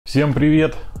Всем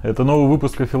привет! Это новый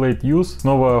выпуск Affiliate News,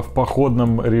 снова в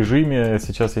походном режиме.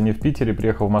 Сейчас я не в Питере,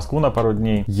 приехал в Москву на пару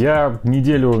дней. Я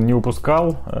неделю не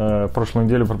выпускал, прошлую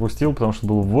неделю пропустил, потому что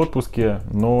был в отпуске,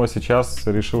 но сейчас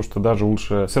решил, что даже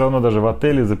лучше все равно даже в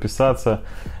отеле записаться,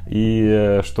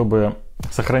 и чтобы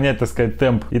сохранять, так сказать,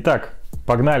 темп. Итак,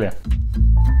 погнали!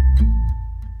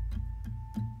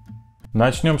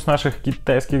 Начнем с наших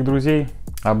китайских друзей.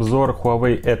 Обзор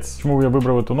Huawei Ads. Почему я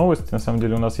выбрал эту новость? На самом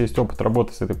деле у нас есть опыт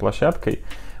работы с этой площадкой.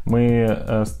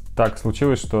 Так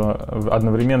случилось, что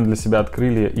одновременно для себя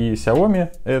открыли и Xiaomi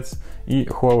Ads, и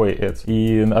Huawei Ads.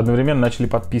 И одновременно начали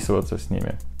подписываться с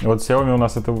ними. Вот Xiaomi у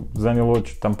нас это заняло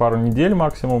там пару недель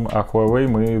максимум, а Huawei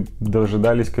мы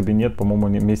дожидались кабинет, по-моему,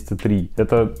 месяца 3.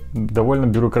 Это довольно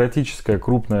бюрократическая,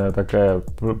 крупная такая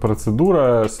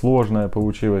процедура, сложная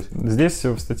получилась. Здесь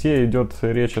в статье идет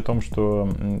речь о том, что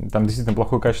там действительно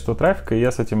плохое качество трафика, и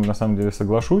я с этим на самом деле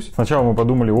соглашусь. Сначала мы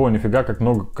подумали, нифига, как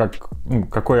много,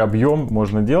 какой объем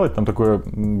можно делать, там такое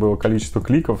было количество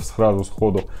кликов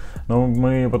сходу. Но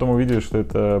мы потом увидели, что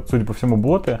это, судя по всему,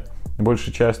 боты,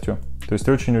 большей частью. То есть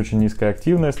очень-очень низкая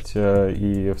активность,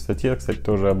 и в статье, кстати,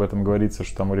 тоже об этом говорится,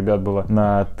 что там у ребят было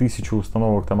на 1000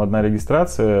 установок там одна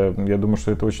регистрация. Я думаю,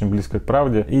 что это очень близко к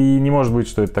правде. И не может быть,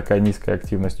 что это такая низкая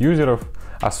активность юзеров,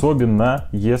 особенно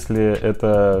если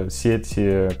это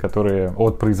сети, которые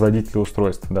от производителя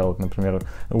устройств. Да, вот, например,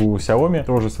 у Xiaomi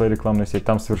тоже своя рекламная сеть,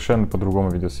 там совершенно по-другому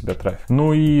ведет себя трафик.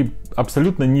 Ну и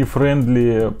абсолютно не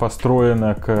френдли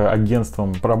построена к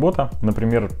агентствам работа.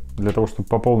 Например, для того, чтобы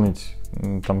пополнить,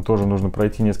 там тоже нужно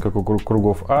пройти несколько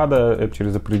кругов ада, это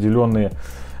через определенные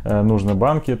нужно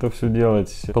банки это все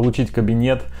делать, получить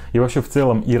кабинет. И вообще в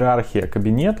целом иерархия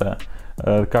кабинета,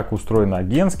 как устроен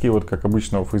агентский, вот как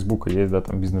обычно у Facebook есть, да,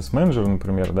 там бизнес-менеджер,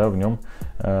 например, да, в нем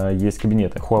есть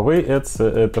кабинеты. Huawei Ads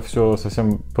это все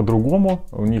совсем по-другому,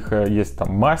 у них есть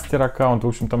там мастер-аккаунт, в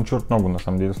общем, там черт ногу на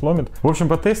самом деле сломит. В общем,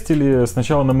 потестили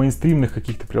сначала на мейнстримных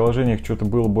каких-то приложениях, что-то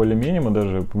было более-менее, мы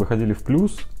даже выходили в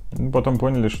плюс. Потом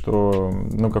поняли, что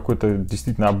какой-то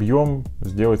действительно объем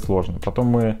сделать сложно. Потом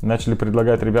мы начали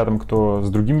предлагать ребятам, кто с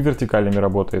другими вертикалями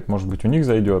работает, может быть, у них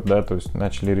зайдет, да, то есть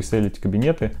начали реселить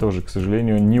кабинеты. Тоже, к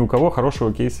сожалению, ни у кого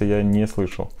хорошего кейса я не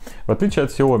слышал. В отличие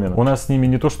от Xiaomi, у нас с ними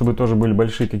не то чтобы тоже были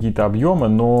большие какие-то объемы,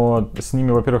 но с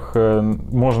ними, во-первых,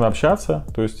 можно общаться,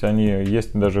 то есть они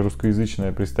есть даже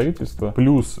русскоязычное представительство.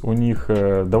 Плюс у них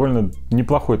довольно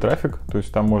неплохой трафик, то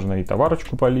есть там можно и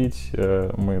товарочку полить,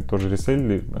 мы тоже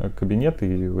реселили кабинет,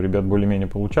 и у ребят более-менее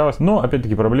получалось. Но,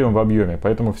 опять-таки, проблемы в объеме,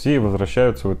 поэтому все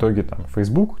возвращаются в итоге там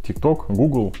Facebook, TikTok,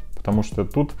 Google, потому что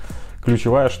тут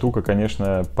ключевая штука,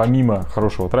 конечно, помимо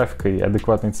хорошего трафика и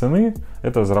адекватной цены,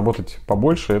 это заработать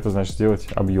побольше, это значит сделать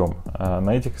объем. А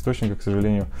на этих источниках, к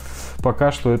сожалению,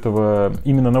 пока что этого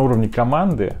именно на уровне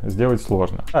команды сделать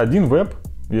сложно. Один веб,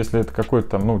 если это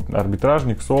какой-то там,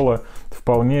 арбитражник, соло,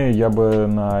 вполне я бы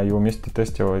на его месте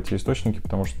тестил эти источники,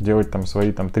 потому что делать там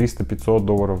свои там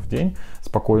 $300-500 в день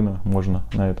спокойно можно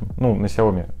на этом. На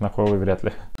Xiaomi, на Huawei вряд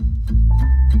ли.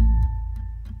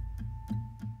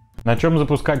 На чем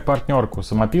запускать партнёрку?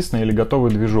 Самописный или готовый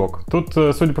движок? Тут,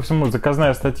 судя по всему,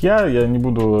 заказная статья. Я не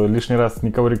буду лишний раз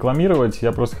никого рекламировать.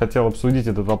 Я просто хотел обсудить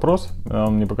этот вопрос.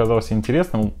 Он мне показался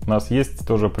интересным. У нас есть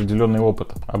тоже определенный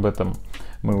опыт об этом.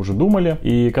 Мы уже думали.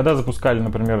 И когда запускали,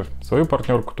 например, свою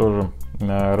партнерку, тоже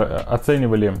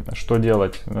оценивали, что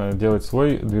делать. Делать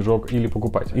свой движок или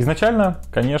покупать. Изначально,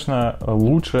 конечно,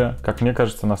 лучше, как мне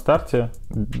кажется, на старте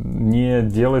не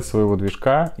делать своего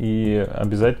движка и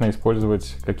обязательно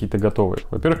использовать какие-то готовые.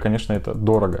 Во-первых, конечно, это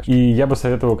дорого. И я бы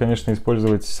советовал, конечно,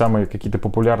 использовать самые какие-то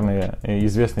популярные и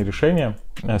известные решения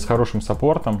с хорошим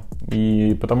саппортом.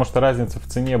 И потому что разница в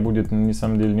цене будет, на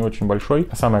самом деле, не очень большой.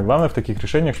 А самое главное в таких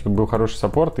решениях, чтобы был хороший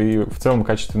саппорт и в целом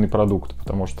качественный продукт.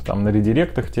 Потому что там на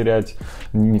редиректах терять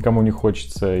никому не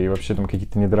хочется. И вообще там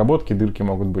какие-то недоработки, дырки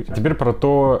могут быть. А теперь про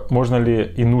то, можно ли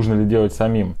и нужно ли делать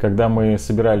самим. Когда мы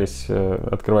собирались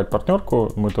открывать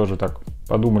партнерку, мы тоже так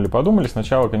подумали.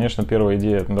 Сначала, конечно, первая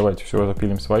идея, давайте все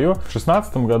запилим свое. В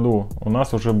 2016 году у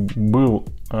нас уже был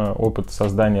опыт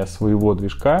создания своего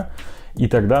движка, и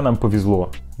тогда нам повезло.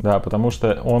 Да, потому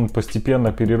что он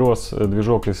постепенно перерос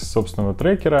движок из собственного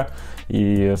трекера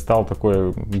и стал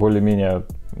такой более-менее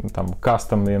там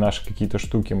кастомные наши какие-то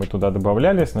штуки мы туда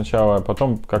добавляли сначала, а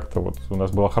потом как-то вот у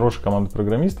нас была хорошая команда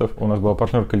программистов, у нас была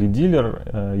партнерка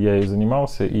лид-дилер, я ей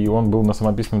занимался, и он был на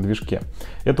самописном движке.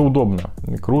 Это удобно,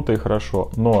 круто и хорошо,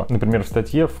 но, например, в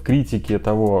статье в критике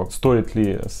того, стоит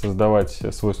ли создавать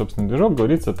свой собственный движок,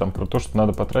 говорится там про то, что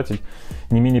надо потратить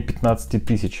не менее 15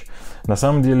 тысяч. На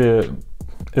самом деле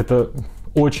это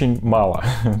очень мало.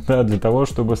 Да, для того,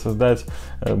 чтобы создать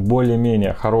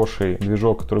более-менее хороший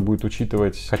движок, который будет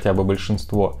учитывать хотя бы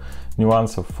большинство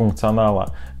нюансов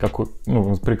функционала,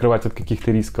 прикрывать от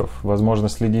каких-то рисков, возможно,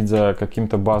 следить за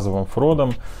каким-то базовым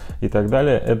фродом и так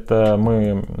далее, это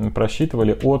мы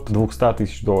просчитывали от $200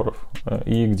 тысяч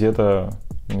и где-то,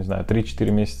 не знаю,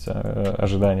 3-4 месяца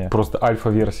ожидания просто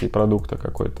альфа-версии продукта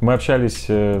какой-то. Мы общались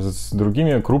с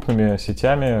другими крупными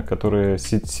сетями, которые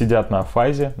сидят на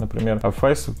Файзе, например. А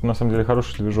Файз, на самом деле,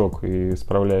 хороший движок и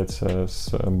справляется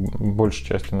с большей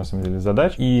частью, на самом деле,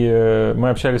 задач. И мы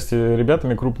общались с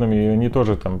ребятами крупными, и они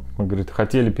тоже там, говорит,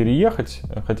 хотели переехать,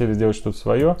 хотели сделать что-то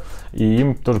свое, и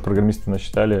им тоже программисты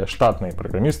насчитали, штатные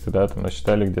программисты, да, там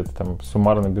насчитали где-то там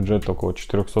суммарный бюджет около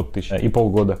 400 тысяч и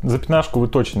полгода. За пятнашку вы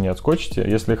точно не отскочите.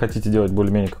 Если хотите делать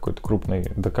более-менее какой-то крупный,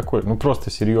 просто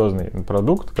серьезный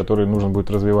продукт, который нужно будет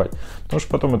развивать, потому что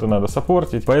потом это надо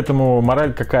саппортить. Поэтому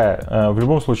мораль какая? В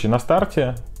любом случае на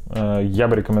старте я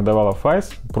бы рекомендовал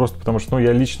Файз, просто потому что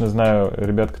я лично знаю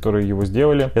ребят, которые его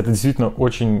сделали. Это действительно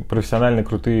очень профессионально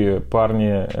крутые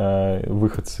парни,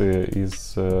 выходцы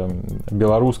из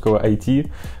белорусского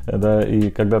IT, да,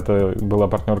 и когда-то была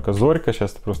партнерка Зорька,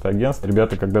 сейчас это просто агентство.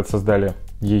 Ребята когда-то создали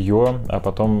ее, а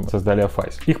потом создали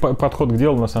Файз. Их подход к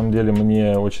делу, на самом деле,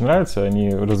 мне очень нравится.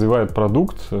 Они развивают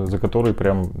продукт, за который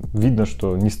прям видно,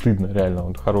 что не стыдно, реально,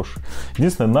 он хороший.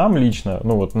 Единственное, нам лично,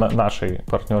 нашей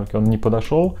партнерке он не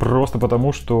подошел, просто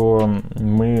потому, что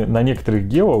мы на некоторых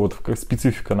гео,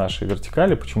 специфика нашей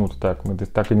вертикали, почему-то так, мы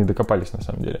так и не докопались на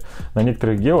самом деле. На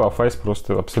некоторых гео Файз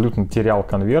просто абсолютно терял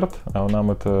конверт, а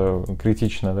нам это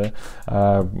критично, да.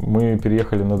 А мы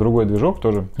переехали на другой движок,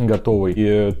 тоже готовый,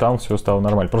 и там все стало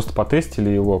нормально. Просто потестили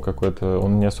его какой-то,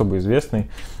 он не особо известный,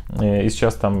 и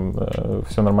сейчас там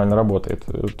все нормально работает.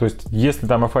 То есть, если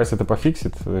там Файз это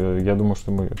пофиксит, я думаю,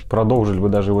 что мы продолжили бы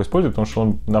даже его использовать, потому что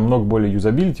он намного более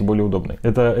юзабилити, более удобный.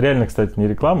 Это реально, кстати, не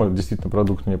реклама, действительно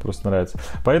продукт мне просто нравится.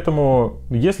 Поэтому,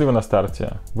 если вы на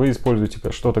старте, вы используете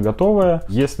что-то готовое,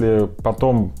 если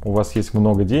потом у вас есть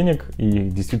много денег и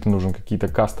действительно нужен какие-то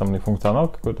кастомный функционал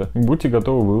какой-то, будьте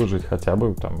готовы выложить хотя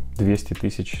бы там 200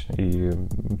 тысяч и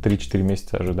 3-4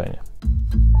 месяца ожидания.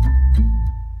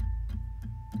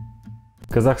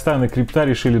 Казахстан и крипта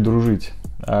решили дружить,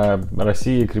 а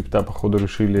Россия и крипта, походу,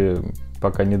 решили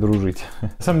пока не дружить. На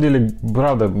самом деле,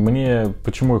 правда, мне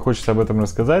почему и хочется об этом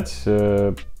рассказать,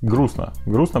 грустно.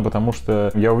 Грустно, потому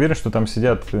что я уверен, что там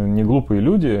сидят не глупые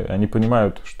люди, они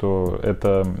понимают, что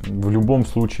это в любом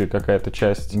случае какая-то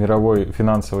часть мировой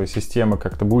финансовой системы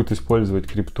как-то будет использовать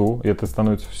крипту, и это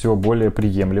становится все более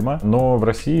приемлемо. Но в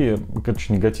России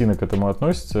очень негативно к этому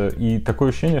относятся, и такое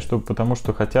ощущение, что потому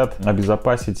что хотят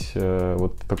обезопасить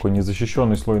вот такой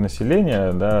незащищенный слой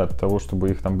населения, да, от того, чтобы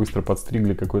их там быстро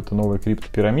подстригли какой-то новой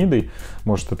криптопирамидой,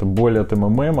 может это боль от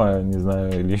МММа, не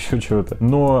знаю, или еще чего-то.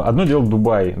 Но одно дело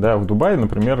Дубай, да, в Дубае,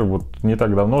 например, вот не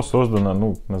так давно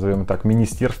создано, назовем так,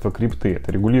 Министерство крипты.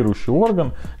 Это регулирующий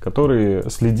орган, который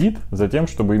следит за тем,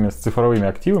 чтобы именно с цифровыми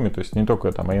активами, то есть не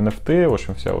только там NFT, в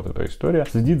общем, вся вот эта история,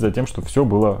 следит за тем, чтобы все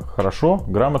было хорошо,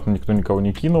 грамотно, никто никого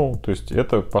не кинул. То есть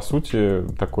это, по сути,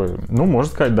 такое,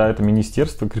 можно сказать, да, это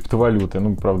Министерство криптовалюты,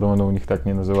 правда, оно у них так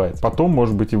не называется. Потом,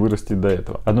 может быть, и вырастет до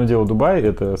этого. Одно дело Дубай,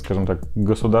 это, скажем так,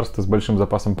 государство с большим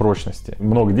запасом прочности.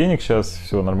 Много денег сейчас,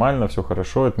 все нормально, все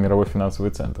хорошо, это мировой финансовый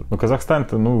центр. Но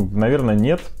Казахстан-то, наверное,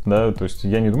 нет, да, то есть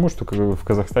я не думаю, что в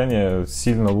Казахстане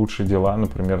сильно лучше дела,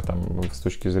 например, там, с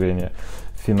точки зрения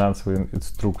финансовой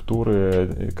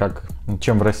структуры,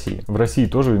 чем в России. В России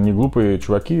тоже не глупые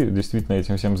чуваки действительно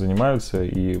этим всем занимаются,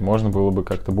 и можно было бы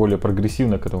как-то более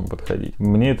прогрессивно к этому подходить.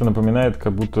 Мне это напоминает,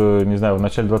 как будто, не знаю, в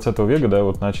начале 20 века, да,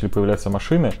 вот начали появляться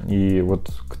машины, и вот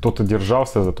кто-то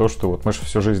держался за то, что вот мы же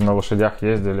всю жизнь на лошадях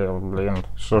ездили,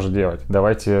 что же делать?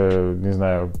 Давайте, не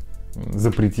знаю,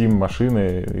 запретим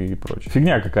машины и прочее.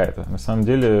 Фигня какая-то. На самом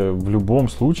деле, в любом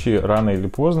случае, рано или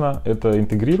поздно это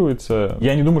интегрируется.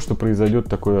 Я не думаю, что произойдет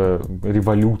такая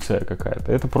революция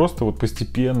какая-то. Это просто вот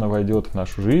постепенно войдет в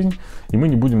нашу жизнь, и мы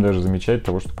не будем даже замечать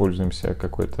того, что пользуемся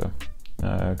какой-то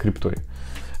криптой.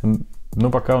 Но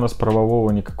пока у нас правового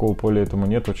никакого поля этому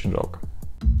нет, очень жалко.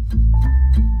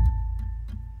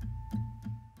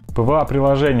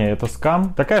 PWA-приложения — это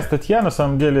скам. Такая статья, на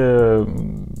самом деле,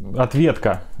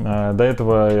 ответка До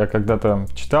этого я когда-то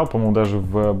читал, по-моему, даже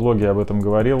в блоге об этом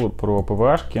говорил, про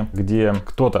ПВАшки, где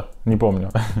кто-то, не помню,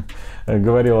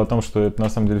 говорил о том, что это на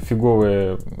самом деле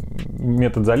фиговый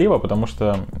метод залива, потому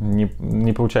что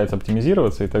не получается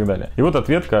оптимизироваться и так далее. И вот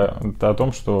ответка о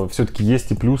том, что все-таки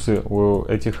есть и плюсы у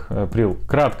этих прил.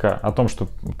 Кратко о том, что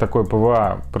такое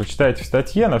ПВА, прочитайте в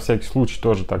статье, на всякий случай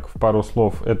тоже так в пару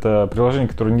слов. Это приложения,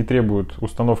 которые не требуют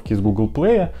установки из Google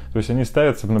Play, то есть они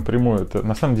ставятся напрямую. Это,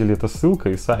 на самом деле это ссылка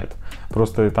и сайт.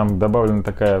 Просто там добавлена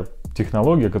такая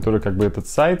технология, которая как бы этот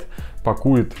сайт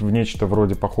пакует в нечто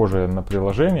вроде похожее на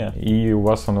приложение, и у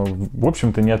вас оно, в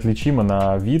общем-то, неотличимо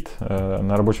на вид,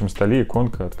 на рабочем столе,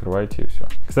 иконка, открываете и все.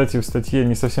 Кстати, в статье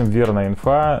не совсем верная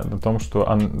инфа о том, что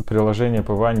приложения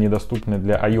ПВА недоступны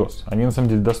для iOS. Они на самом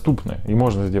деле доступны, и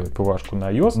можно сделать ПВАшку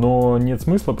на iOS, но нет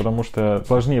смысла, потому что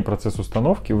сложнее процесс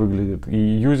установки выглядит, и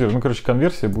юзер,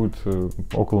 конверсия будет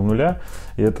около нуля,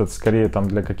 и это скорее там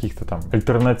для каких-то там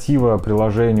альтернатива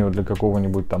приложению для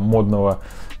какого-нибудь там модного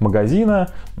магазина.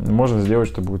 Можно сделать,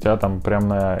 чтобы у тебя там прямо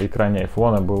на экране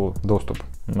айфона был доступ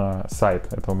на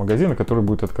сайт этого магазина, который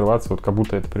будет открываться вот как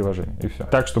будто это приложение, и все.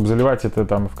 Так, чтобы заливать это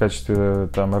там в качестве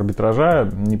там арбитража,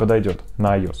 не подойдет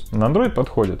на iOS. На Android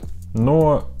подходит.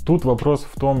 Но тут вопрос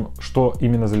в том, что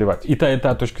именно заливать. И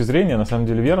та точка зрения на самом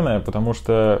деле верная, потому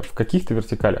что в каких-то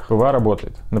вертикалях ПВА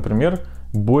работает. Например,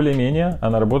 более-менее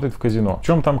она работает в казино. В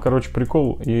чем там,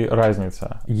 прикол и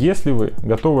разница? Если вы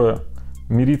готовы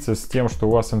мириться с тем, что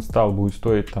у вас инсталл будет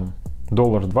стоить там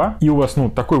 $1-2, и у вас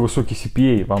такой высокий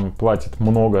CPA, вам платит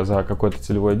много за какое-то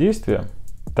целевое действие,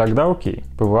 тогда окей,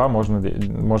 ПВА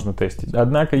можно тестить.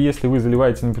 Однако, если вы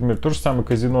заливаете, например, то же самое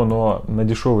казино, но на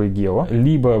дешевый гео,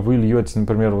 либо вы льете,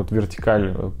 например, вот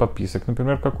вертикаль подписок,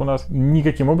 например, как у нас,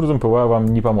 никаким образом ПВА вам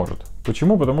не поможет.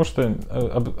 Почему? Потому что,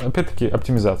 опять-таки,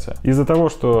 оптимизация. Из-за того,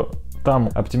 что там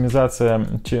оптимизация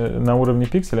на уровне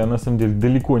пикселя, она на самом деле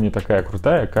далеко не такая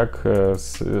крутая, как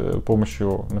с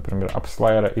помощью, например,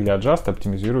 AppsLayer или Adjust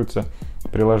оптимизируется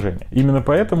приложение. Именно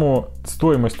поэтому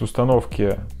стоимость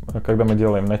установки, когда мы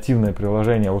делаем нативное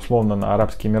приложение, условно на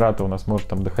Арабские Эмираты, у нас может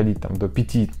там доходить до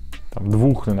 5, 2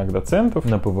 иногда центов,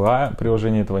 на ПВА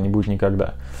приложение этого не будет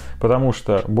никогда. Потому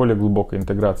что более глубокая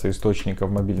интеграция источника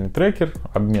в мобильный трекер,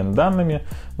 обмен данными,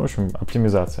 в общем,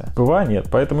 оптимизация. ПВА нет.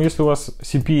 Поэтому если у вас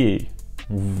CPA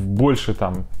больше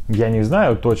я не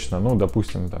знаю точно,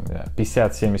 допустим,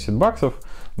 $50-70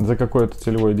 за какое-то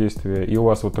целевое действие, и у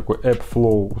вас вот такой App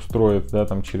Flow устроит,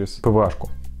 через ПВАшку,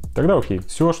 тогда окей.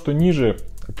 Все, что ниже,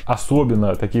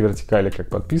 особенно такие вертикали, как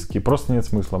подписки, просто нет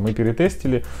смысла. Мы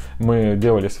перетестили, мы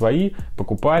делали свои,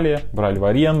 покупали, брали в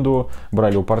аренду,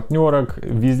 брали у партнерок.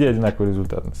 Везде одинаковый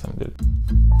результат, на самом деле.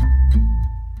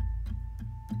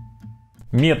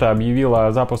 Мета объявила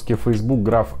о запуске Facebook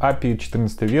Graph API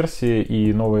 14 версии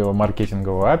и нового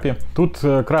маркетингового API. Тут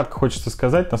кратко хочется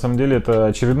сказать, на самом деле это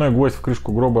очередной гвоздь в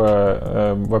крышку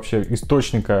гроба вообще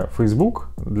источника Facebook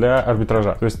для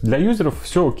арбитража. То есть для юзеров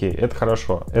все окей, это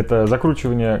хорошо. Это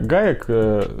закручивание гаек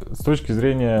с точки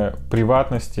зрения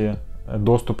приватности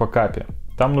доступа к API.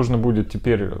 Там нужно будет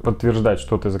теперь подтверждать,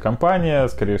 что ты за компания,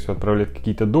 скорее всего, отправлять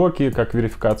какие-то доки, как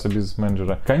верификацию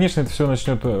бизнес-менеджера. Конечно, это все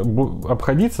начнет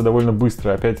обходиться довольно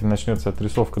быстро, опять начнется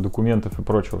отрисовка документов и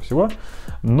прочего всего,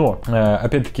 но,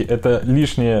 опять-таки, это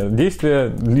лишнее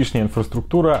действие, лишняя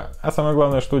инфраструктура, а самое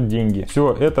главное, что деньги.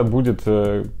 Все это будет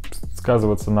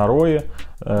сказываться на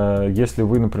ROI. Если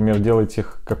вы, например, делаете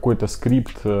какой-то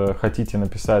скрипт, хотите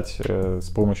написать с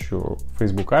помощью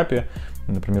Facebook API,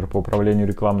 например, по управлению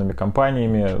рекламными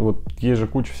кампаниями, вот есть же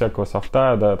куча всякого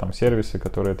софта, сервисы,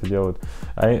 которые это делают.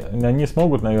 Они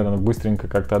смогут, наверное, быстренько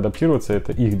как-то адаптироваться,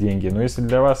 это их деньги. Но если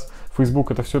для вас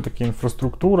Facebook это все-таки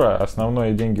инфраструктура,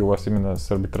 основные деньги у вас именно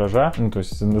с арбитража, то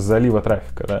есть с залива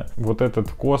трафика, вот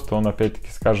этот кост, он опять-таки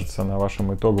скажется на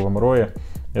вашем итоговом ROI.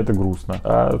 Это грустно.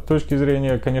 А с точки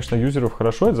зрения, конечно, юзеров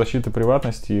хорошо, это защита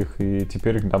приватности их, и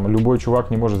теперь любой чувак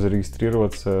не может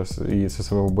зарегистрироваться и со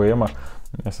своего БМа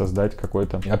создать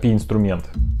какой-то API-инструмент.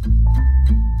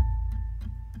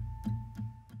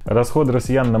 Расходы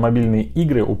россиян на мобильные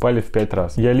игры упали в 5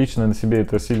 раз. Я лично на себе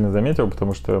это сильно заметил,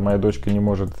 потому что моя дочка не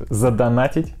может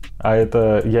задонатить, а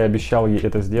я обещал ей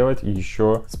это сделать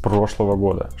еще с прошлого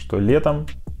года, что летом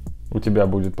у тебя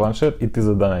будет планшет, и ты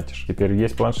задонатишь. Теперь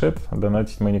есть планшет,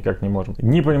 донатить мы никак не можем.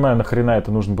 Не понимаю, нахрена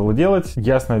это нужно было делать.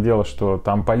 Ясное дело, что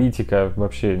там политика,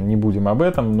 вообще не будем об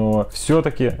этом, но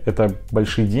все-таки это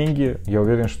большие деньги. Я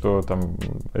уверен, что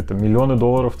это миллионы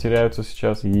долларов теряются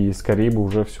сейчас, и скорее бы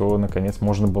уже все, наконец,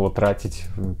 можно было тратить,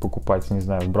 покупать, не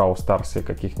знаю, в Brawl Stars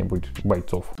каких-нибудь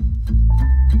бойцов.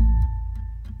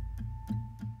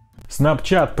 С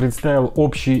Snapchat представил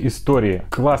общие истории.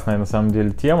 Классная на самом деле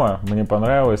тема, мне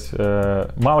понравилась.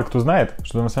 Мало кто знает,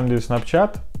 что на самом деле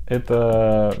Snapchat —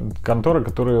 это контора,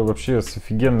 которая вообще с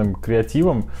офигенным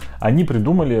креативом. Они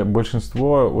придумали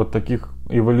большинство вот таких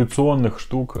эволюционных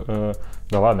штук,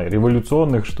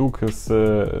 революционных штук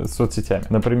с соцсетями.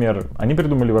 Например, они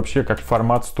придумали вообще как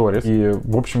формат Stories и,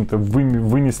 в общем-то,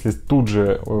 вынесли тут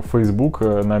же Facebook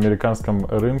на американском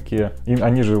рынке. И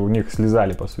они же у них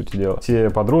слезали, по сути дела. Все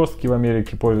подростки в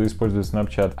Америке используют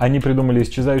Snapchat. Они придумали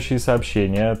исчезающие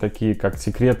сообщения, такие как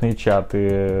секретные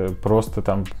чаты, просто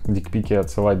там дикпики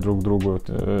отсылать друг другу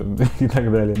и так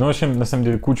далее. Ну, в общем, на самом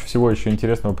деле, кучу всего еще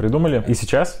интересного придумали. И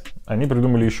сейчас они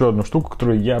придумали еще одну штуку,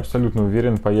 которую, я абсолютно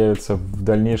уверен, появится в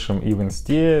дальнейшем и в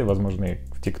Инсте, возможно, и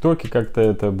в ТикТоке как-то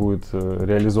это будет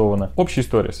реализовано. Общий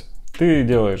сторис. Ты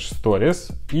делаешь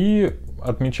сторис и,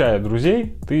 отмечая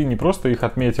друзей, ты не просто их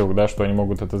отметил, да, что они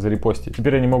могут это зарепостить.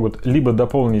 Теперь они могут либо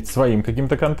дополнить своим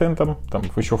каким-то контентом, там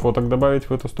еще фоток добавить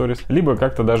в эту сторис, либо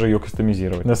как-то даже ее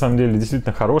кастомизировать. На самом деле,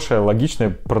 действительно хорошее, логичное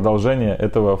продолжение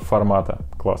этого формата.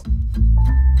 Класс.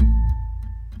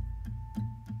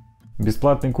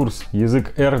 Бесплатный курс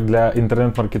 «Язык R» для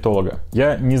интернет-маркетолога.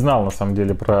 Я не знал, на самом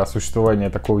деле, про существование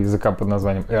такого языка под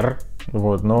названием R,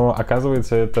 но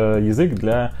оказывается, это язык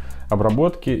для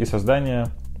обработки и создания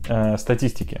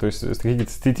статистики, то есть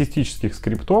каких-то статистических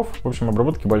скриптов, в общем,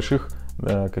 обработки больших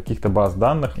каких-то баз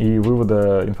данных и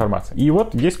вывода информации. И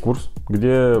вот есть курс,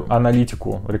 где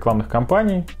аналитику рекламных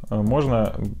кампаний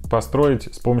можно построить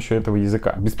с помощью этого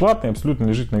языка. Бесплатный, абсолютно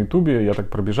лежит на ютубе, я так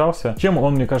пробежался. Чем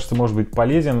он, мне кажется, может быть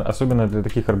полезен, особенно для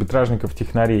таких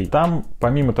арбитражников-технарей. Там,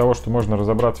 помимо того, что можно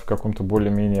разобраться в каком-то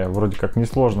более-менее вроде как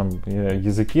несложном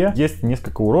языке, есть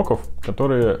несколько уроков,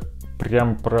 которые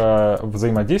прям про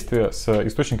взаимодействие с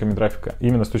источниками трафика,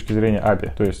 именно с точки зрения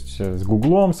API, то есть с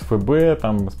Гуглом, с ФБ,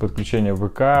 там, с подключением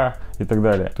ВК и так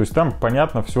далее. То есть там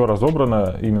понятно все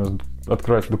разобрано, именно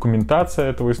открывается документация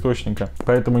этого источника.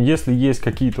 Поэтому если есть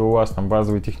какие-то у вас там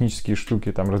базовые технические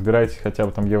штуки, там разбираетесь хотя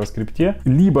бы там в JavaScript,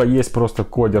 либо есть просто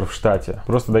кодер в штате,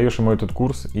 просто даешь ему этот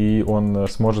курс, и он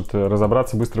сможет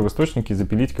разобраться быстро в источнике,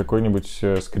 запилить какой-нибудь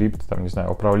скрипт, там, не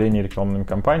знаю, управление рекламными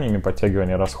кампаниями,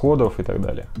 подтягивание расходов и так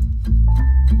далее.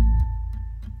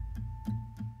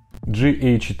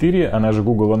 GA4, она же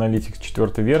Google Analytics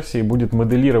 4 версии, будет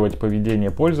моделировать поведение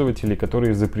пользователей,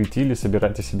 которые запретили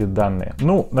собирать о себе данные.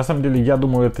 Ну, на самом деле, я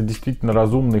думаю, это действительно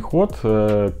разумный ход.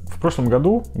 В прошлом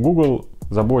году Google,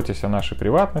 заботясь о нашей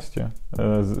приватности,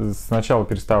 сначала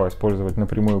перестала использовать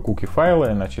напрямую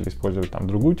куки-файлы, начали использовать там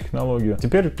другую технологию.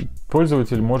 Теперь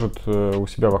пользователь может у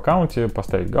себя в аккаунте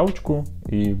поставить галочку,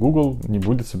 и Google не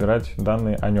будет собирать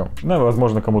данные о нем. Ну,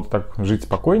 возможно, кому-то так жить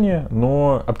спокойнее,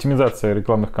 но оптимизация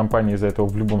рекламных кампаний из-за этого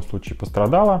в любом случае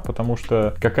пострадала, потому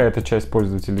что какая-то часть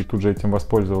пользователей тут же этим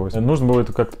воспользовалась. Нужно было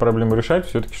эту как-то проблему решать,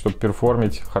 все-таки, чтобы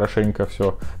перформить хорошенько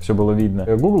все было видно.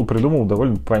 Google придумал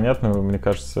довольно понятную, мне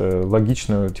кажется,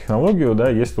 логичную технологию, да,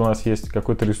 если у нас есть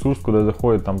какой-то ресурс, куда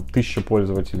заходит там 1000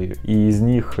 пользователей, и из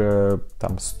них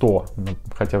там 100,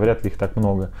 хотя вряд ли их так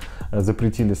много,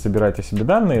 запретили собирать о себе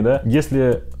данные, да,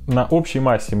 если на общей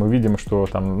массе мы видим, что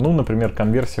там, ну, например,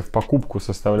 конверсия в покупку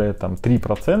составляет там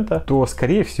 3%, то,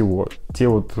 скорее всего, те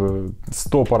вот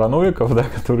 100 параноиков, да,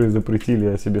 которые запретили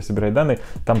о себе собирать данные,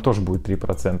 там тоже будет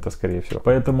 3%, скорее всего.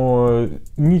 Поэтому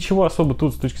ничего особо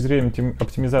тут с точки зрения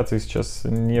оптимизации сейчас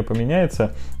не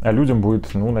поменяется, а людям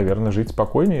будет, ну, наверное, жить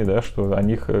спокойнее, да, что о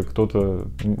них кто-то,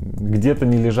 где-то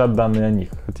не лежат данные о них.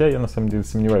 Хотя я на самом деле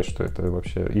сомневаюсь, что это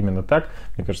вообще именно так.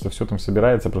 Мне кажется, все там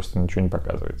собирается, просто ничего не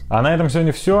показывается. А на этом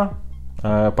сегодня все.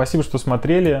 Спасибо, что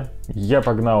смотрели. Я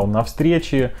погнал на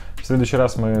встречи. В следующий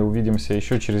раз мы увидимся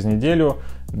еще через неделю.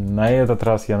 На этот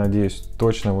раз, я надеюсь,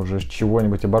 точно уже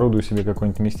чего-нибудь оборудую себе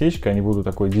какое-нибудь местечко, а не буду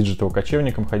такой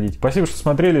диджитал-кочевником ходить. Спасибо, что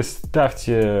смотрели.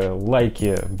 Ставьте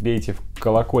лайки, бейте в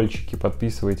колокольчики,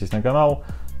 подписывайтесь на канал.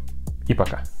 И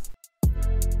пока.